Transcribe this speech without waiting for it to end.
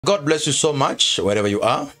God bless you so much wherever you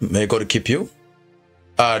are. May God keep you.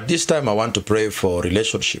 This time I want to pray for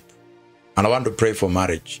relationship and I want to pray for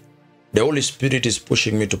marriage. The Holy Spirit is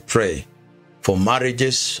pushing me to pray for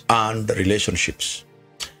marriages and relationships.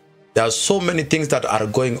 There are so many things that are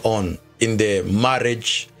going on in the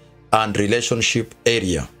marriage and relationship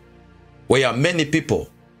area where many people,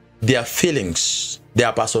 their feelings,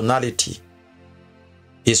 their personality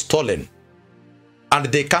is stolen. And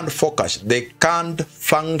they can't focus. They can't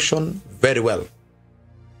function very well.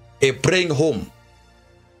 A praying home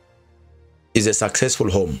is a successful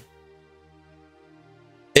home.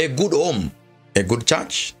 A good home, a good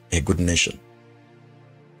church, a good nation.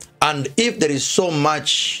 And if there is so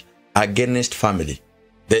much against family,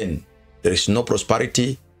 then there is no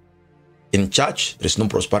prosperity in church, there is no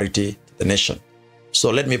prosperity in the nation. So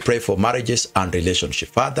let me pray for marriages and relationship.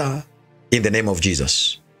 Father, in the name of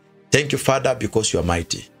Jesus, thank you, Father, because you are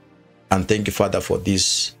mighty. And thank you, Father, for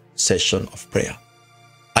this session of prayer.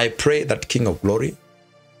 I pray that, King of Glory,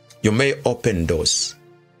 you may open doors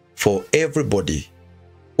for everybody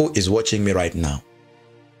who is watching me right now.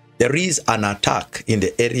 There is an attack in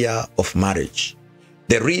the area of marriage.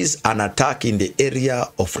 There is an attack in the area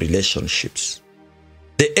of relationships.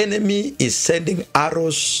 The enemy is sending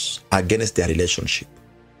arrows against their relationship.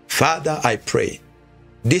 Father, I pray,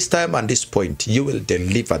 this time and this point, you will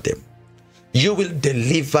deliver them. You will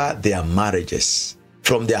deliver their marriages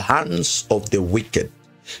from the hands of the wicked.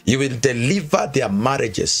 You will deliver their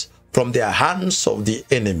marriages from the hands of the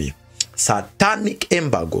enemy. Satanic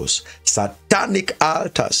embargoes, satanic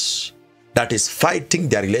altars that is fighting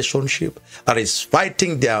their relationship, that is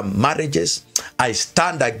fighting their marriages, I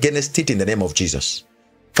stand against it in the name of Jesus.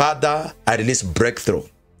 Father, I release breakthrough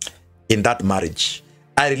in that marriage.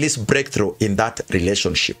 I release breakthrough in that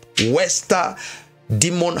relationship. Western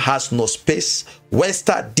demon has no space.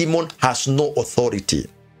 Western demon has no authority.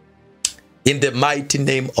 In the mighty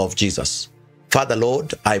name of Jesus. Father,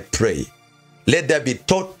 Lord, I pray, let there be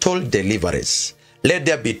total deliverance. Let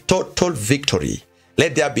there be total victory.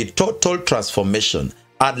 Let there be total transformation.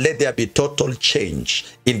 And let there be total change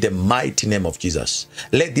in the mighty name of Jesus.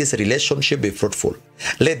 Let this relationship be fruitful.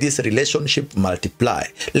 Let this relationship multiply.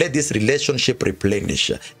 Let this relationship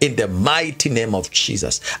replenish in the mighty name of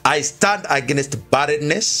Jesus. I stand against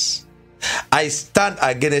barrenness. I stand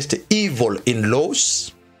against evil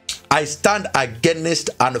in-laws. I stand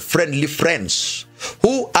against unfriendly friends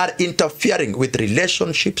who are interfering with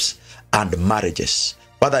relationships and marriages.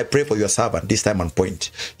 Father, I pray for your servant this time and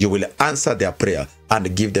point. You will answer their prayer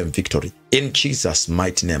and give them victory. In Jesus'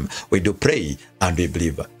 mighty name, we do pray and we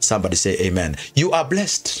believe. Somebody say amen. You are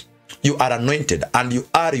blessed. You are anointed and you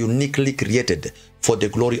are uniquely created for the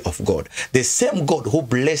glory of God. The same God who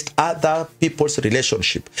blessed other people's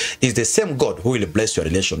relationship is the same God who will bless your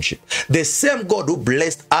relationship. The same God who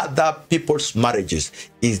blessed other people's marriages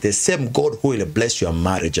is the same God who will bless your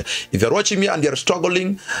marriage. If you're watching me and you're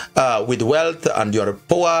struggling with wealth and you're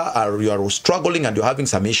poor or you're struggling and you're having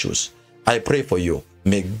some issues, I pray for you.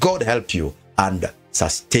 May God help you and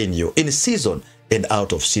sustain you in season and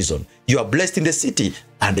out of season. You are blessed in the city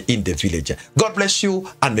and in the village. God bless you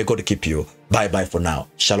and may God keep you. Bye-bye for now.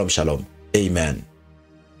 Shalom, shalom. Amen.